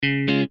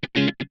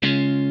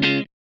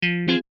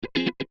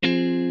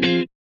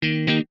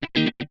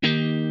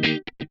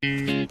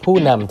ผู้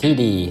นำที่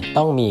ดี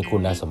ต้องมีคุ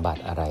ณสมบั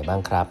ติอะไรบ้า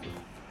งครับ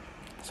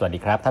สวัสดี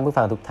ครับท่านผู้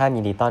ฟังทุกท่าน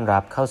ยินดีต้อนรั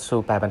บเข้าสู่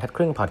8บรรทัดค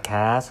รึ่งพอดแค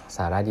สต์ส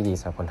าระดีๆ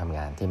สำหรับคนทำง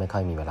านที่ไม่ค่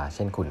อยมีเวลาเ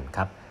ช่นคุณค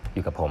รับอ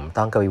ยู่กับผม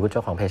ต้องกวีวุฒิเจ้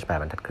าของเพจ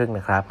8บรรทัดครึ่งน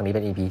ะครับวันนี้เ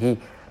ป็น EP ที่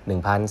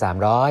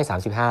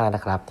1335แล้วน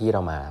ะครับที่เร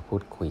ามาพู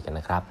ดคุยกันน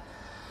ะครับ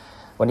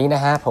วันนี้น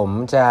ะฮะผม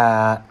จะ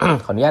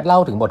ขออนุญาตเล่า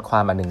ถึงบทควา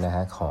มอันนึงนะฮ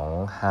ะของ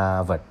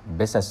Harvard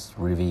Business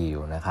Review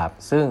นะครับ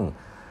ซึ่ง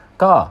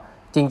ก็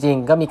จริง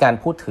ๆก็มีการ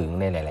พูดถึง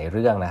ในหลายๆเ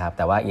รื่องนะครับแ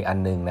ต่ว่าอีกอัน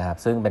นึงนะครับ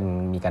ซึ่ง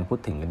มีการพูด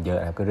ถึงกันเยอะ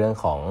นะครับคือเรื่อง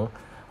ของ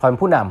ความเป็น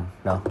ผู้น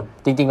ำเนาะ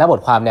จริงๆแล้วบ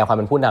ทความแนวความ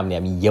เป็นผู้นำเนี่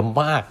ยมีเยอะ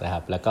มากนะค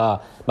รับแล้วก็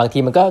บางที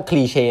มันก็ค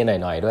ลีเช่ห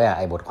น่อยๆด้วยไ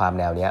อ้บทความ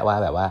แนวเนี้ยว่า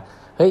แบบว่า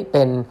เฮ้ยเ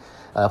ป็น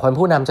ความเป็น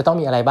ผู้นำจะต้อง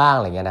มีอะไรบ้าง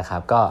อะไรเงี้ยนะครั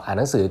บก็อ่าน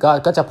หนังสือ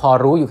ก็จะพอ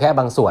รู้อยู่แค่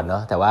บางส่วนเนา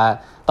ะแต่ว่า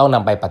ต้องน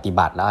ำไปปฏิ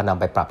บัติแล้วนำ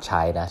ไปปรับใ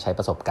ช้นะใช้ป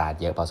ระสบการณ์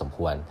เยอะพอสมค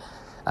วร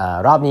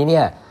รอบนี้เ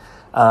นี่ย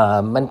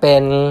มันเป็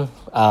น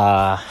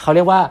เขาเ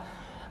รียกว่า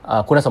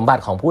คุณสมบั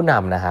ติของผู้น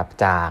ำนะครับ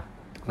จาก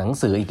หนัง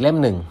สืออีกเล่ม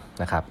หนึ่ง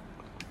นะครับ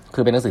คื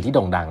อเป็นหนังสือที่โ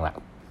ด่งดังละ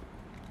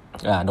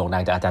โด่งดั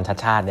งจากอาจารย์ชัด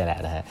ชาติเนี่ยแหละ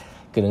นะฮะ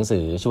คือหนังสื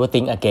อชื่อว่า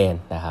Think Again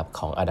นะครับ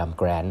ของอดัมแ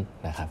กรนท์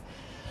นะครับ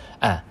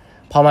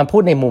พอมาพู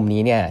ดในมุม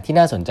นี้เนี่ยที่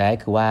น่าสนใจก็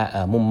คือว่า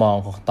มุมมอง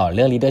ต่อเ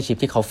รื่อง leadership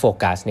ที่เขาโฟ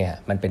กัสเนี่ย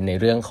มันเป็นใน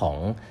เรื่องของ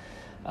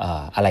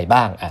อะไร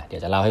บ้างเดี๋ย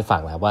วจะเล่าให้ฟั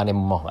งนะครับว่าใน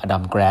มุมมองของอดั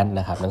มแกรนท์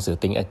นะครับหนังสือ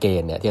Think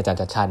Again เนี่ยที่อาจารย์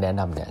ชัดชาติแนะ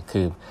นำเนี่ย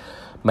คือ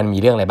มันมี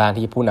เรื่องอะไรบ้าง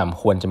ที่ผู้น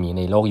ำควรจะมีใ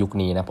นโลกยุค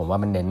นี้นะผมว่า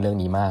มันเน้นเรื่อง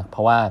นี้มากเพร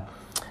าะว่า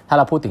ถ้าเ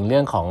ราพูดถึงเรื่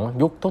องของ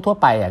ยุคทั่ว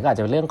ๆไปก็อาจ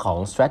จะเป็นเรื่องของ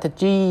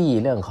strategy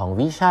เรื่องของ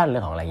vision เรื่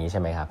องของอะไรอย่างนี้ใ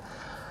ช่ไหมครับ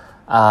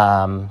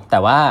แต่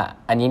ว่า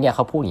อันนี้เนี่ยเข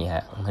าพูดอย่างนี้ฮ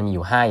ะมันมีอ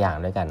ยู่5อย่าง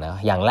ด้วยกันนะ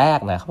อย่างแรก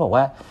นะเขาบอก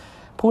ว่า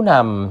ผู้น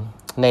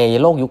ำใน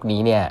โลกยุค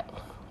นี้เนี่ย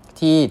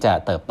ที่จะ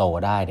เติบโต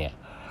ได้เนี่ย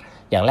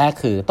อย่างแรก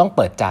คือต้องเ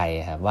ปิดใจ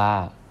ครับว่า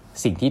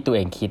สิ่งที่ตัวเอ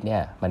งคิดเนี่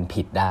ยมัน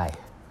ผิดได้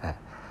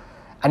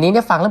อันนี้เ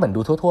นี่ยฟังแล้วเหมือน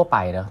ดูทั่วๆไป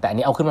นะแต่อัน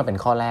นี้เอาขึ้นมาเป็น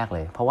ข้อแรกเล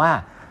ยเพราะว่า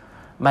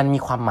มันมี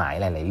ความหมาย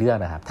หลายๆเรื่อง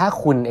นะครับถ้า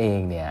คุณเอง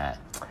เนี่ย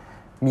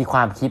มีคว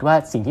ามคิดว่า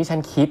สิ่งที่ฉัน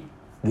คิด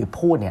หรือ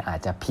พูดเนี่ยอาจ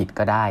จะผิด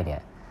ก็ได้เนี่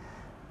ย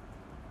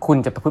คุณ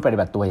จะพูดปฏิ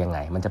บัติตัวยังไง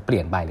มันจะเปลี่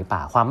ยนไปหรือเปล่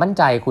าความมั่นใ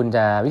จคุณจ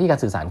ะวิธีการ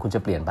สื่อสารคุณจะ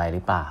เปลี่ยนไปห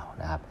รือเปล่า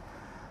นะครับ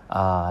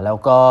แล้ว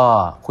ก็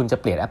คุณจะ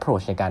เปลี่ยน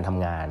approach ในการท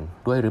ำงาน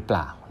ด้วยหรือเป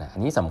ล่านะอั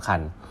นนี้สำคัญ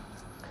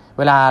เ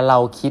วลาเรา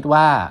คิด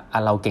ว่า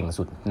เราเก่ง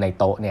สุดใน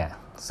โต๊ะเนี่ย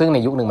ซึ่งใน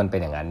ยุคนึงมันเป็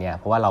นอย่างนั้นเนี่ย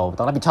เพราะว่าเรา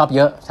ต้องรับผิดชอบเ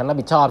ยอะฉันรับ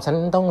ผิดชอบฉัน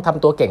ต้องท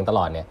ำตัวเก่งตล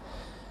อดเนี่ย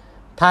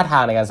ท่าทา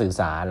งในการสื่อ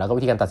สารแล้วก็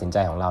วิธีการตัดสินใจ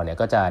ของเราเนี่ย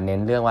ก็จะเน้น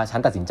เรื่องว่าฉัน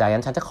ตัดสินใจ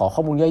งั้นฉันจะขอข้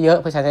อมูลเยอะ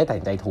ๆเพื่อฉันจะได้ตัด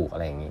สินใจถูกอะ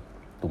ไรอย่างนี้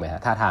ถูกไหมฮะ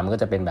ท่าทางมันก็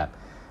จะเป็นแบบ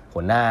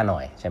หัวหน้าหน่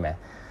อยใช่ไหม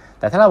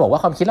แต่ถ้าเราบอกว่า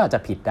ความคิดเราจ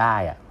ะผิดได้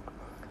อะ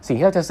สิ่ง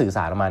ที่เราจะสื่อส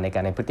ารออกมาในกา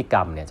รในพฤติกร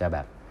รมเนี่ยจะแบ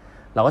บ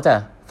เราก็จะ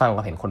ฟังค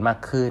วามเห็นคนมาก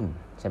ขึ้น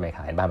ใช่ไหมค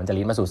รับเห็นบ้างมันจะ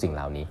ลิ้นมาสู่สิ่งเ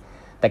หล่านี้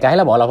แต่การให้เ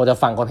ราบอกเราจะ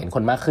ฟังความเห็นค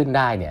นมากขึ้นไ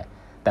ด้เนี่ย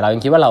แต่เรายั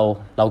งคิดว่าเ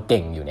ราเ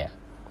ก่งอยู่เนี่ย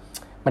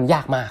มันย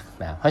ากมาก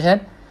นะเพราะฉะนั้น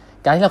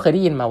การที่เราเคยไ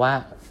ด้ยินมาว่า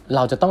เร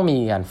าจะต้องมี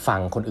การฟั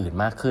งคนอื่น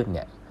มากขึ้นเ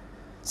นี่ย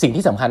สิ่ง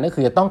ที่สำคัญก็คื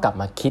อจะต้องกลับ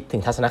มาคิดถึ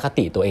งทัศนค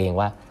ติตัวเอง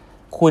ว่า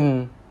คุณ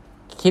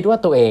คิดว่า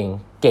ตัวเอง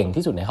เก่ง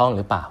ที่สุดในห้องห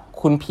รือเปล่า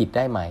คุณผิดไ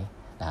ด้ไหม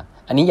นะครับ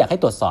อันนี้อยากให้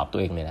ตรวจสอบตั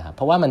วเองเลยนะครับเ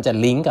พราะว่ามันจะ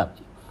ลิงก์กับ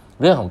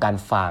เรื่องของการ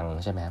ฟัง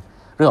ใช่ไหมครับ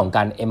เรื่องของก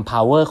าร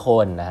empower ค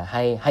นนะ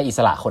ให้อิส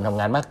ระคนทำ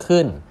งานมาก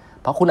ขึ้น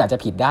เพราะคุณอาจจะ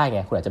ผิดได้ไง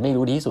คุณอาจจะไม่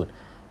รู้ดีที่สุด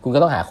คุณก็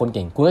ต้องหาคนเ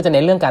ก่งคุณก็จะเ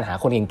น้นเรื่องการหา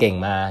คนเก่ง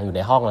ๆมาอยู่ใน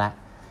ห้องละ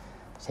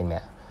ใช่ไหม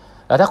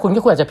แล้วถ้าคุณคิ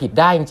ดคุณอาจจะผิด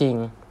ได้จริง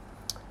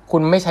ๆคุ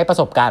ณไม่ใช้ประ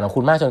สบการณ์ของ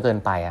คุณมากจนเกิน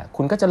ไป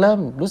คุณก็จะเริ่ม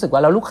รู้สึกว่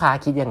าแล้วลูกค้า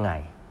คิดยังไง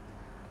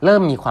เริ่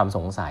มมีความส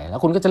งสัยแล้ว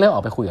คุณก็จะเริ่มอ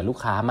อกไปคุยกับลูก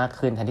ค้ามาก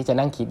ขึ้นแทนที่จะ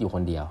นั่งคิดอยู่ค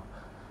นเดียว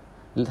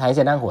หรือแทนที่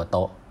จะนั่งหัวโ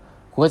ต๊ะ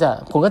คุณก็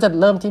จะ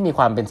เริ่มที่มีค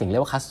วามเป็นสิ่งเรี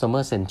ยกว่า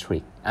customer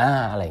centric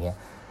อะไรเงี้ย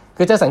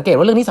คือจะสังเกต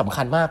ว่าเรื่องนี้สำ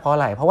คัญมากเพราะอะ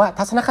ไรเพราะว่า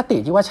ทัศนคติ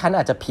ที่ว่าฉัน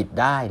อาจจะผิด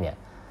ได้เนี่ย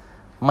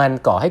มัน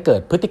ก่อให้เกิ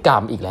ดพฤติกรร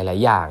มอีกหลาย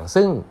ๆอย่าง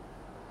ซึ่ง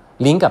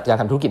ลิงก์กับการ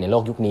ทำธุรกิจในโล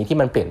กยุคนี้ที่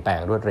มันเปลี่ยนแปลง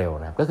รวดเร็ว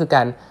นะก็คือก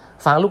าร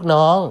ฟังลูก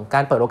น้องกา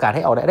รเปิดโอกาสใ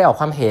ห้ได้ออก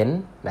ความเห็น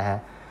นะฮะ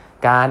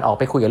การออก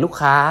ไปคุยกับลูก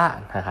ค้า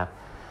นะครับ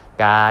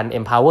การ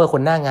empower ค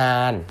นหน้างา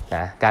นน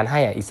ะการให้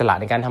อิสระ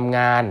ในการทำง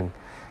าน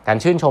การ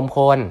ชื่นชมค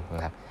นน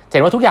ะครับเห็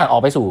นว่าทุกอย่างออ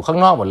กไปสู่ข้าง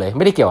นอกหมดเลยไ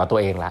ม่ได้เกี่ยวกับตัว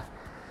เองละ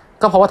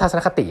ก็เพราะว่าทัศน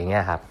คติอย่างเงี้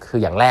ยครับคือ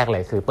อย่างแรกเล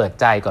ยคือเปิด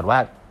ใจก่อนว่า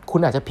คุณ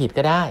อาจจะผิด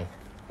ก็ได้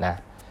นะ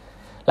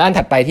แล้วอัน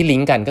ถัดไปที่ลิ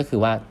งก์กันก็คือ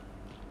ว่า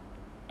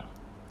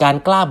การ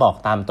กล้าบอก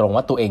ตามตรง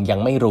ว่าตัวเองยัง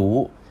ไม่รู้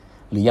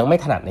หรือยังไม่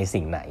ถนัดใน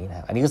สิ่งไหนน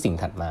ะอันนี้คือสิ่ง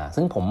ถัดมา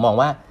ซึ่งผมมอง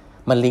ว่า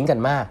มันลิงก์กัน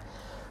มาก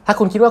ถ้า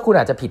คุณคิดว่าคุณ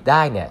อาจจะผิดไ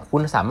ด้เนี่ยคุ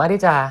ณสามารถ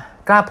ที่จะ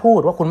กล้าพูด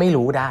ว่าคุณไม่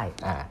รู้ได้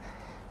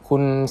คุ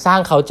ณสร้าง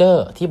culture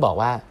ที่บอก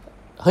ว่า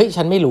เฮ้ย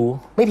ฉันไม่รู้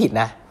ไม่ผิด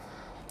นะ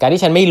การ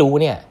ที่ฉันไม่รู้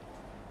เนี่ย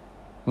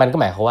มันก็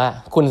หมายความว่า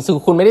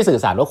คุณไม่ได้สื่อ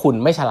สารว่าคุณ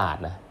ไม่ฉลาด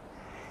นะ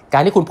กา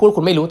รที่คุณพูด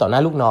คุณไม่รู้ต่อหน้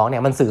าลูกน้องเนี่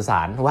ยมันสื่อส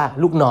ารว่า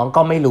ลูกน้อง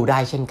ก็ไม่รู้ได้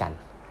เช่นกัน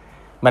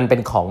มันเป็น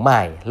ของให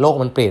ม่โลก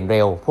มันเปลี่ยนเ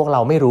ร็วพวกเรา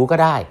ไม่รู้ก็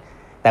ได้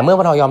แต่เมื่อ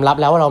เรายอมรับ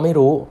แล้วว่าเราไม่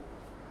รู้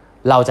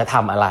เราจะท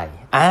ำอะไร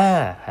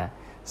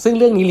ซึ่ง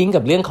เรื่องนี้ลิงก์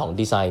กับเรื่องของ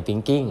design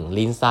thinking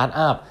lean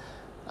startup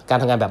การ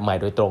ทำงานแบบใหม่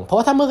โดยตรงเพราะ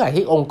ว่าถ้าเมื่อไหร่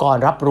ที่องค์กร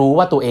รับรู้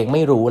ว่าตัวเองไ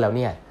ม่รู้แล้วเ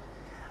นี่ย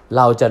เ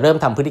ราจะเริ่ม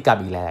ทำพฤติกรรม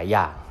อีกหลายๆอ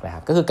ย่างนะครั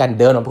บก็คือการ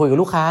เดินออกไปคุยกับ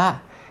ลูกค้า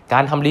กา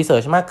รทำรีเสิ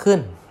ร์ชมากขึ้น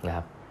นะค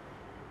รับ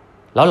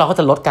แล้วเราก็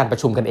จะลดการประ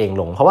ชุมกันเอง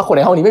ลงเพราะว่าคนใ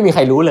นห้องนี้ไม่มีใค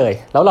รรู้เลย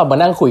แล้วเรามา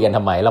นั่งคุยกันท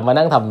ำไมเรามา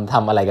นั่งท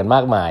ำอะไรกันม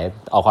ากมาย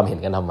ออกความเห็น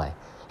กันทำไม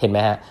เห็นไหม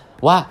ฮะ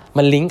ว่า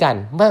มันลิงก์กัน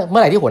เมื่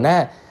อไหร่ที่หัวหน้า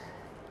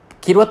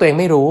คิดว่าตัวเอง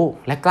ไม่รู้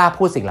และกล้า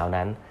พูดสิ่งเหล่า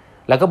นั้น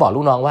แล้วก็บอกลู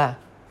กน้องว่า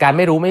การไ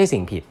ม่รู้ไม่ใช่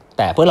สิ่งผิดแ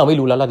ต่เพื่อเราไม่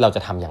รู้แล้วเราจ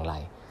ะทำอย่างไร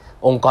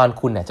องค์กร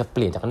คุณเนี่ยจะเป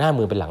ลี่ยนจากหน้า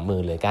มือเป็นหลังมื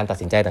อเลยการตัด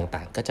สินใจต่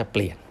างๆก็จะเป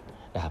ลี่ยน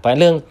นะครับเพราะ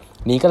เรื่อง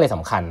นี้ก็เลยส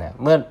ำคัญนะ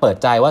เมื่อเปิด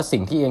ใจว่าสิ่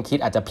งที่เองคิด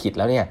อาจจะผิดแ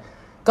ล้วเนี่ย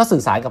ก็สื่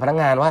อสารกับพนัก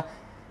งานว่า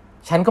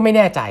ฉันก็ไม่แ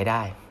น่ใจไ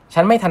ด้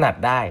ฉันไม่ถนัด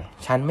ได้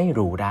ฉันไม่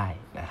รู้ได้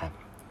นะครับ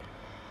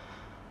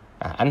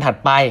อันถัด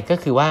ไปก็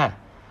คือว่า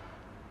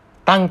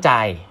ตั้งใจ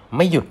ไ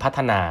ม่หยุดพัฒ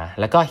นา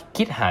แล้วก็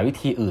คิดหาวิ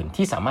ธีอื่น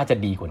ที่สามารถจะ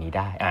ดีกว่านี้ไ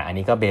ด้อัน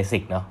นี้ก็เบสิ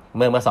กเนาะเ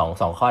มื่อส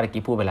องข้อตะ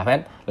กี้พูดไปแล้วเพราะฉะ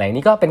นั้นหลัง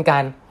นี้ก็เป็นกา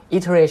ร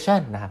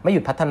iteration นะครับไม่หยุ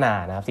ดพัฒนา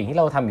นะครับสิ่งที่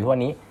เราทำอยู่ทุกวั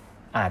นนี้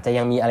อาจจะ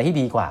ยังมีอะไรที่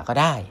ดีกว่าก็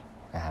ได้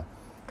นะครับ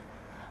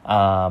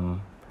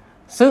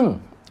ซึ่ง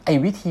ไอ้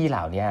วิธีเห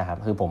ล่านี้ครับ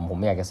คือผม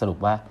อยากจะสรุป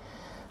ว่า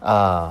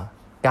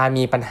การ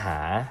มีปัญหา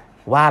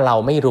ว่าเรา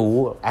ไม่รู้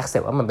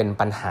accept ว่ามันเป็น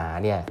ปัญหา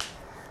เนี่ย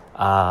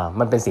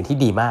มันเป็นสิ่งที่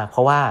ดีมากเพร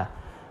าะว่า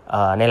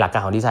ในหลักกา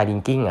รของ design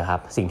thinking ครั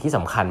บสิ่งที่ส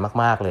ำคัญ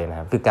มากๆเลยนะค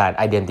รับคือการ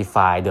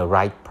identify the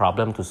right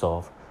problem to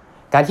solve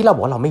การที่เราบ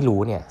อกว่าเราไม่รู้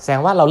เนี่ยแสด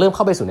งว่าเราเริ่มเ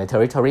ข้าไปสู่ใน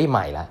territory ให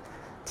ม่แล้ว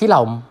ที่เรา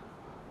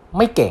ไ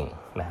ม่เก่ง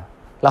นะ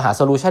เราหา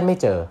solution ไม่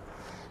เจอ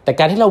แต่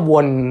การที่เราว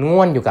นง่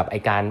วนอยู่กับไ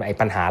อ้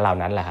ปัญหาเหล่า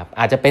นั้นแหละครับ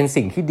อาจจะเป็น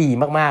สิ่งที่ดี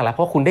มากๆแล้วเพ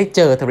ราะคุณได้เ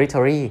จอ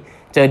territory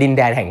เจอดินแ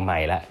ดนแห่งใหม่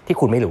แล้วที่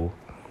คุณไม่รู้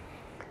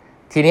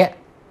ทีเนี้ย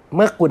เ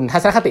มื่อคุณทั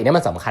ศนคตินี้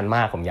มันสำคัญม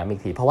ากผมย้ำอี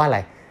กทีเพราะว่าอะไร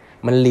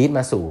มัน lead ม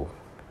าสู่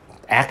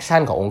แอคชั่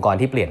นขององค์กร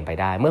ที่เปลี่ยนไป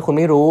ได้เมื่อคุณ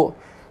ไม่รู้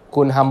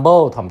คุณ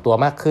humble ถ่อมตัว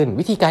มากขึ้น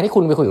วิธีการที่คุ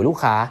ณไปคุยกับลูก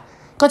ค้า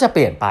ก็จะเป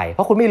ลี่ยนไปเพ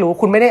ราะคุณไม่รู้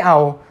คุณไม่ได้เอา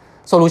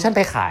โซลูชันไ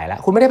ปขายแล้ว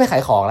คุณไม่ได้ไปขา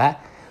ยของแล้ว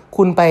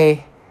คุณไป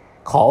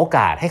ขอโอก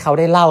าสให้เขา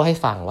ได้เล่าให้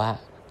ฟังว่า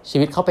ชี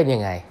วิตเขาเป็นยั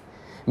งไง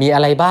มีอ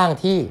ะไรบ้าง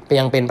ที่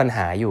ยังเป็นปัญห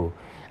าอยู่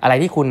อะไร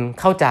ที่คุณ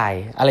เข้าใจ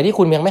อะไรที่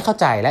คุณยังไม่เข้า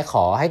ใจและข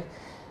อ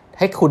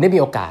ให้คุณได้มี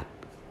โอกาส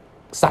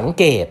สัง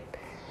เกต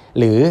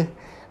หรือ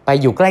ไป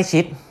อยู่ใกล้ชิ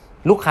ด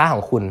ลูกค้าข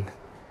องคุ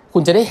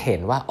ณจะได้เห็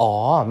นว่า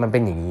มันเป็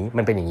นอย่างนี้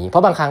มันเป็นอย่างนี้เพรา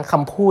ะบางครั้งค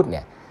ำพูดเ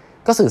นี่ย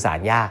ก็สื่อสาร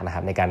ยากนะค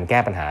รับในการแก้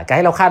ปัญหาการใ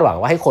ห้เราคาดหวัง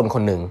ว่าให้ค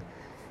นหนึ่ง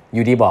อ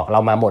ยู่ดีบอกเร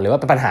ามาหมดเลยว่า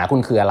ปัญหาคุณ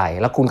คืออะไร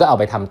แล้วคุณก็เอา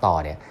ไปทำต่อ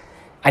เนี่ย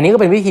อันนี้ก็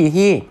เป็นวิธี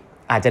ที่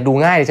อาจจะดู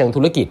ง่ายในเชิง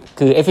ธุรกิจ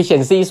คือ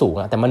efficiency สูง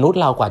แต่มนุษย์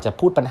เรากว่าจะ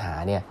พูดปัญหา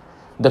เนี่ย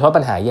โดยเฉพาะ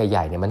ปัญหาให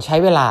ญ่ๆเนี่ยมันใช้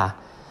เวลา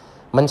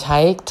มันใช้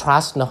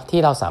trust เนาะที่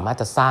เราสามารถ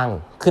จะสร้าง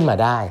ขึ้นมา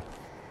ได้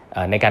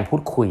ในการพู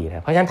ดคุยน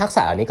ะเพราะฉะนั้นทักษ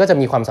ะเหล่านี้ก็จะ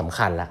มีความสำ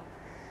คัญละ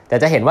แต่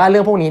จะเห็นว่าเรื่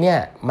องพวกนี้เนี่ย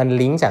มัน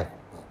ลิงก์จาก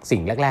สิ่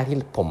งแรกๆที่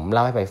ผมเ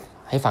ล่า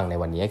ให้ฟังใน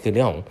วันนี้คือเ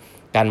รื่องของ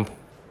การ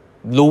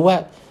รู้ว่า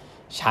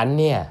ฉัน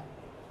เนี่ย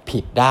ผิ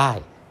ดได้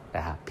น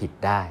ะครับผิด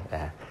ได้น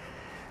ะ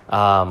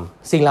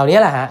สิ่งเหล่านี้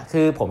แหละฮะ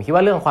คือผมคิดว่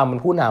าเรื่องความเป็น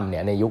ผู้นำเนี่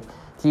ยในยุค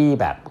ที่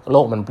แบบโล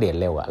กมันเปลี่ยน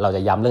เร็วเราจ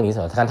ะย้ำเรื่องนี้เส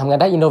มอการทำงาน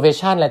ได้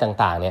innovation อะไร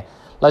ต่างๆเนี่ย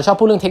เราชอบ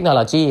พูดเรื่องเทคโนโ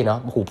ลยีเนาะ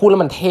โอ้โหพูดแล้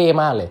วมันเท่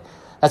มากเลย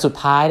แต่สุด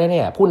ท้ายเ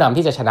นี่ยผู้นำ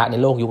ที่จะชนะใน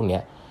โลกยุคนี้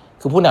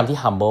คือผู้นำที่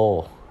humble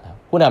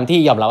ผู้นำที่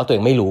ยอมรับว่าตัวเอ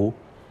งไม่รู้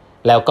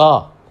แล้วก็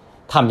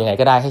ทำยังไง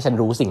ก็ได้ให้ฉัน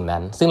รู้สิ่งนั้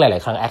นซึ่งหลา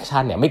ยๆครั้งแอค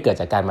ชั่นเนี่ยไม่เกิด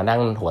จากการมานั่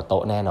งหัวโต๊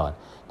ะแน่นอน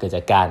เกิดจ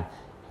ากการ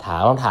ถา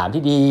มคำถาม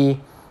ที่ดี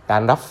กา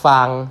รรับ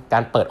ฟังกา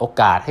รเปิดโอ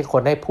กาสให้ค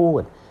นได้พู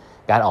ด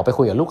การออกไป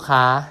คุยกับลูกค้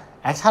า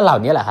แอคชั่นเหล่า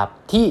นี้แหละครับ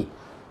ที่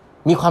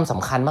มีความส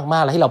ำคัญมา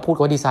กๆแล้วที่เราพูด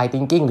ว่าดีไซน์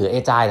thinking หรือ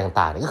agile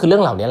ต่างๆก็คือเรื่อ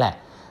งเหล่านี้แหละ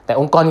แต่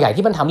องค์กรใหญ่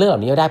ที่มันทำเรื่องเหล่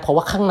านี้ได้เพราะ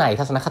ว่าข้างใน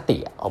ทัศนคติ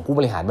ของผู้บ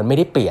ริหารมันไม่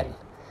ได้เปลี่ยน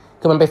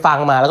คือมันไปฟัง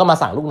มาแล้วก็มา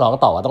สั่งลูกน้อง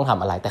ต่อว่าต้องท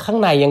ำอะไรแต่ข้าง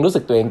ในยังรู้สึ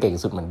กตัวเองเก่ง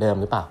สุดเหมือนเดิม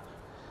หรือเปล่า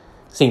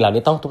สิ่งเหล่า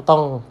นี้ต้อ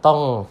ง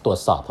ตรวจ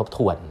สอบทบท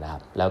วนนะครั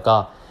บแล้วก็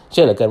เ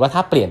ชื่อเหลือเกินว่าถ้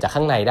าเปลี่ยนจาก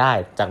ข้างในได้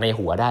จากใน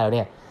หัวได้แล้วเ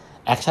นี่ย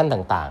แอคชั่น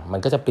ต่างๆมัน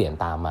ก็จะเปลี่ยน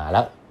ตามมาแล้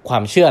วควา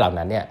มเชื่อเหล่า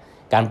นั้นเนี่ย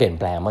การเปลี่ยน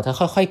แปลงมันจะ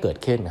ค่อยๆเกิด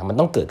ขึ้นมัน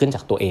ต้องเกิดขึ้นจ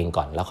ากตัวเอง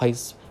ก่อนแล้วค่อย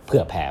เผื่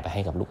อแผ่ไปใ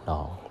ห้กับลูกน้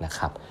องนะค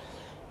รับ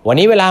วัน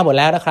นี้เวลาหมด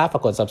แล้วนะครับฝา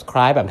กกด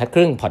subscribe แบบทัดค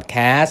รึ่ง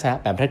podcast นะ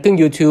แบบทัดครึ่ง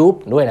YouTube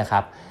ด้วยนะค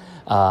รับ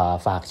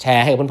ฝากแช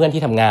ร์ให้กับเพื่อนๆ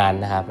ที่ทำงาน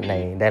นะครับ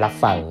ได้รับ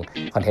ฟัง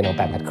คอนเทนต์ของแ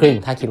บบทัดครึ่ง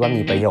ถ้าคิดว่า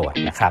มีประโยชน์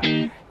นะครับ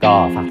ก็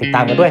ฝากติดต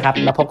ามกันด้วยครับ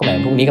แล้วพบกันใหม่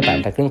พรุ่งนี้กับแบบ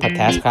ทัดครึ่ง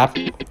podcast ครับ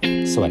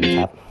สวัสดีค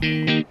รั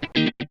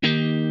บ